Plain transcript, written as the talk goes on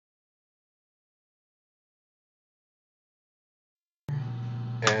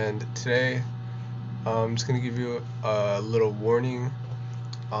and today I'm just gonna give you a little warning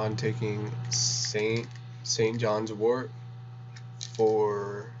on taking St Johns Wort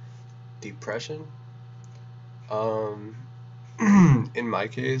for depression. Um, in my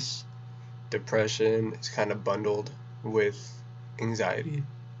case, depression is kind of bundled with anxiety.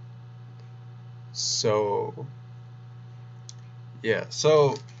 So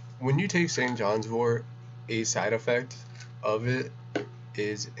so when you take St John's Wort, a side effect of it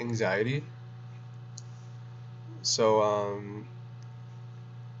is anxiety. So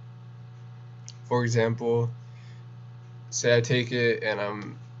for example, say I take it and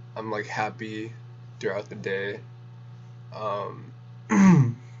I'm like happy throughout the day. Um,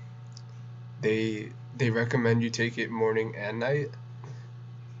 they recommend you take it morning and night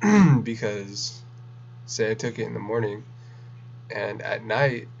because say I took it in the morning and at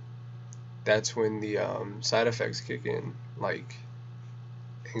night that's when the side effects kick in, like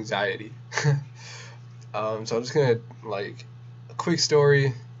anxiety. So I'm just gonna like a quick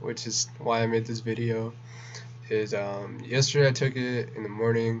story, which is why I made this video. Is yesterday I took it in the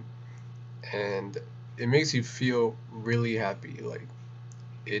morning and it makes you feel really happy. Like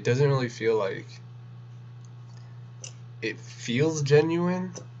it doesn't really feel like it feels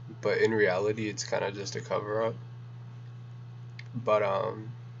genuine, but in reality it's kind of just a cover up. But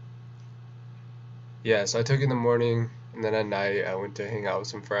so I took it in the morning and then at night I went to hang out with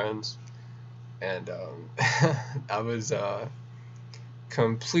some friends and I was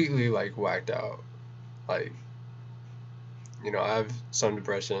completely like whacked out. Like I have some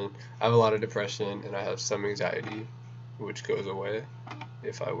depression. I have a lot of depression and I have some anxiety, which goes away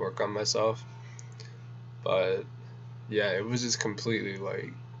if I work on myself. But yeah, it was just completely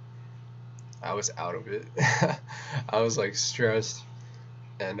like I was out of it. I was like stressed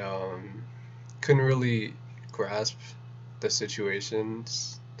and couldn't really grasp the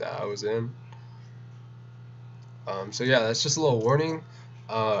situations that I was in. So yeah, that's just a little warning.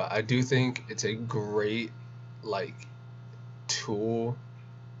 I do think it's a great like tool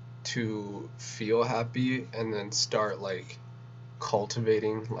to feel happy and then start like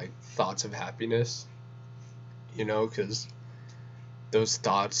cultivating like thoughts of happiness, because those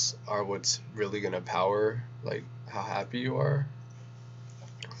thoughts are what's really gonna power like how happy you are.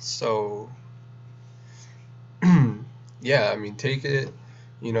 So yeah, I mean, take it,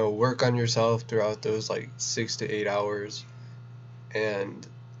 work on yourself throughout those like 6 to 8 hours, and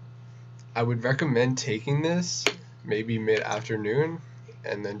I would recommend taking this maybe mid-afternoon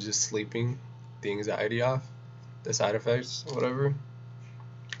and then just sleeping the anxiety off, the side effects, whatever.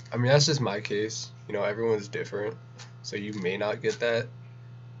 I mean, that's just my case. Everyone's different, so you may not get that.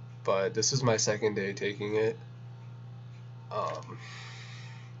 But this is my second day taking it.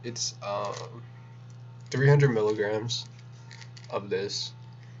 It's 300 milligrams of this.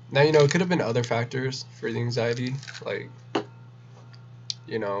 Now, it could have been other factors for the anxiety, like,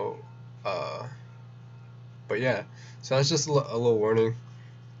 you know, uh, but yeah. So that's just a little warning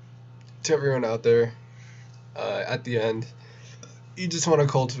to everyone out there. At the end, you just want to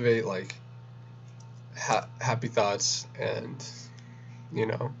cultivate like happy thoughts and you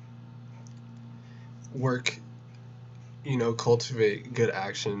know work, cultivate good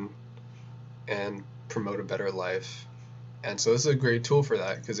action and promote a better life. And so this is a great tool for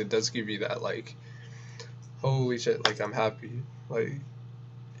that because it does give you that like, holy shit, like I'm happy, like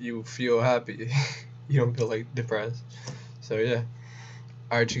you feel happy. You don't feel like depressed. So yeah.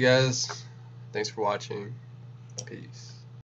 All right, you guys, thanks for watching. Peace.